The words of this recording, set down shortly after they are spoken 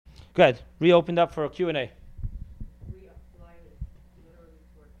Go ahead. Reopened up for a Q&A. We apply it literally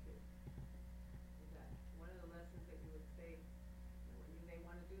to our kids. Is that one of the lessons that you would say when they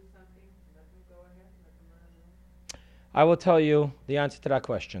want to do something, let them go ahead, let them learn? I will tell you the answer to that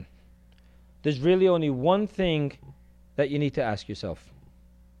question. There's really only one thing that you need to ask yourself.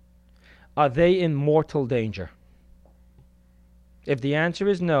 Are they in mortal danger? If the answer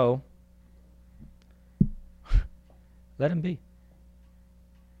is no, let them be.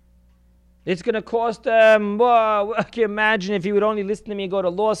 It's going to cost them, can you imagine if he would only listen to me and go to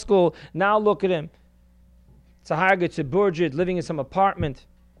law school? Now look at him. It's a Hargit, a Burjit, living in some apartment.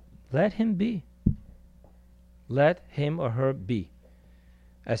 Let him be. Let him or her be.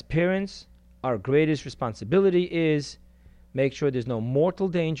 As parents, our greatest responsibility is make sure there's no mortal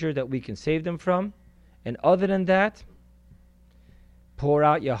danger that we can save them from. And other than that, pour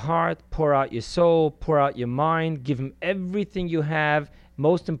out your heart, pour out your soul, pour out your mind, give them everything you have.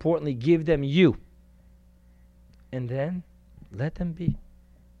 Most importantly, give them you. And then let them be.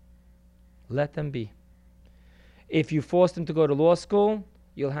 Let them be. If you force them to go to law school,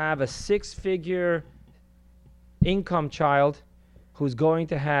 you'll have a 6-figure income child who's going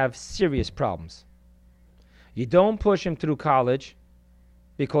to have serious problems. You don't push him through college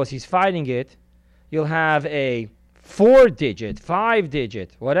because he's fighting it. You'll have a 4-digit,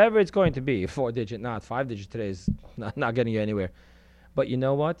 5-digit, whatever it's going to be. 4-digit, not 5-digit today is not getting you anywhere. But you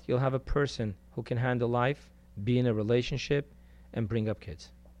know what? You'll have a person who can handle life, be in a relationship, and bring up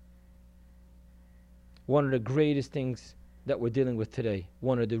kids. One of the greatest things that we're dealing with today,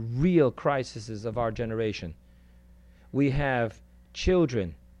 one of the real crises of our generation, we have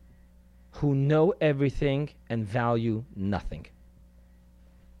children who know everything and value nothing.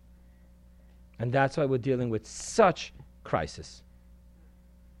 And that's why we're dealing with such crisis.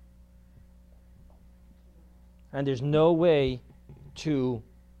 And there's no way to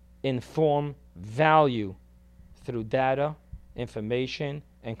inform value through data, information,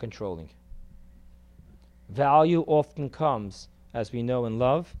 and controlling. Value often comes, as we know in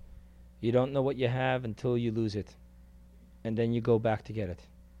love, you don't know what you have until you lose it. And then you go back to get it.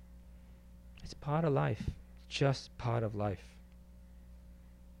 It's part of life. Just part of life.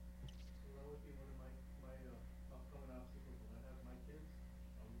 So that would be one of my upcoming obstacles. When I have my kids,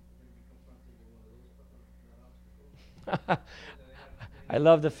 I'm going to be confronted with one of those obstacles. I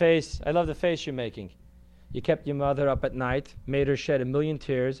love the face you're making. You kept your mother up at night, made her shed 1,000,000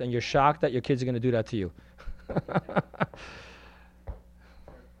 tears, and you're shocked that your kids are going to do that to you.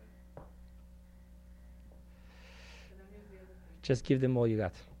 Just give them all you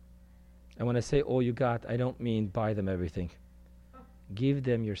got. And when I say all you got, I don't mean buy them everything. Give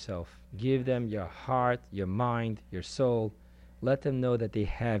them yourself. Give them your heart, your mind, your soul. Let them know that they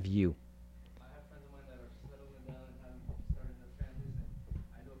have you. I have friends of mine that are settling down and have started their families, and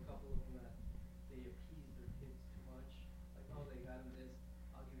I know a couple of them that they appease their kids too much. Like, oh, they got them this,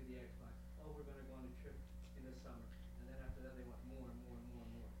 I'll give you the Xbox. Oh, we're going to go on a trip in the summer. And then after that, they want more and more and more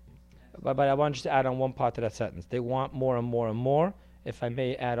and more. But I want you to add on one part to that sentence. They want more and more and more. If I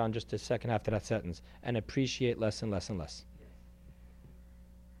may add on just the second half to that sentence. And appreciate less and less and less. Yes.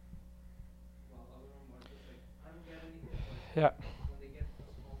 Well, other than more, just like, I don't get anything. But Yeah. when they get a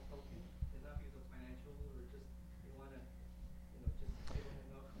small token, it's not because of financial or just they want to, just give them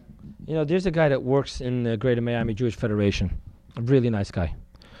enough. You know, there's a guy that works in the Greater Miami Jewish Federation. A really nice guy.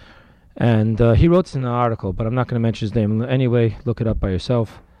 And he wrote this in an article, but I'm not going to mention his name. Anyway, look it up by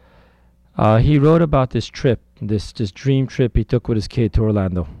yourself. He wrote about this trip, this dream trip he took with his kid to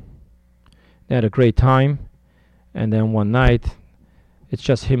Orlando. They had a great time, and then one night, it's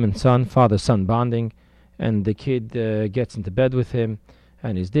just him and father-son bonding, and the kid gets into bed with him,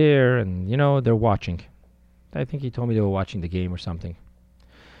 and he's there, and, they're watching. I think he told me they were watching the game or something.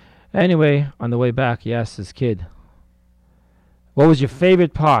 Anyway, on the way back, he asked his kid, what was your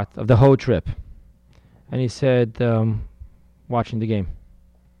favorite part of the whole trip? And he said, watching the game.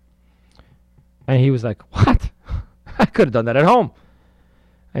 And he was like, what? I could have done that at home.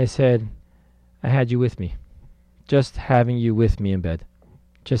 I said, I had you with me. Just having you with me in bed.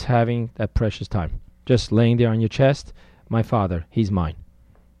 Just having that precious time. Just laying there on your chest. My father, he's mine.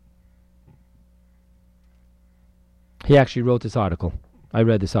 He actually wrote this article. I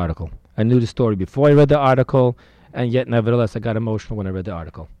read this article. I knew the story before I read the article, and yet nevertheless I got emotional when I read the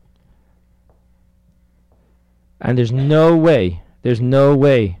article. And there's no way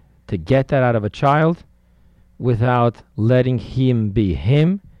to get that out of a child without letting him be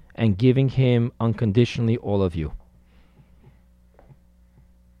him and giving him unconditionally all of you.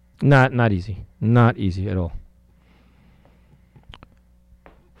 Not easy. Not easy at all.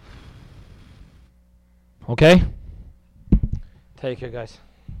 Okay? Take care, guys.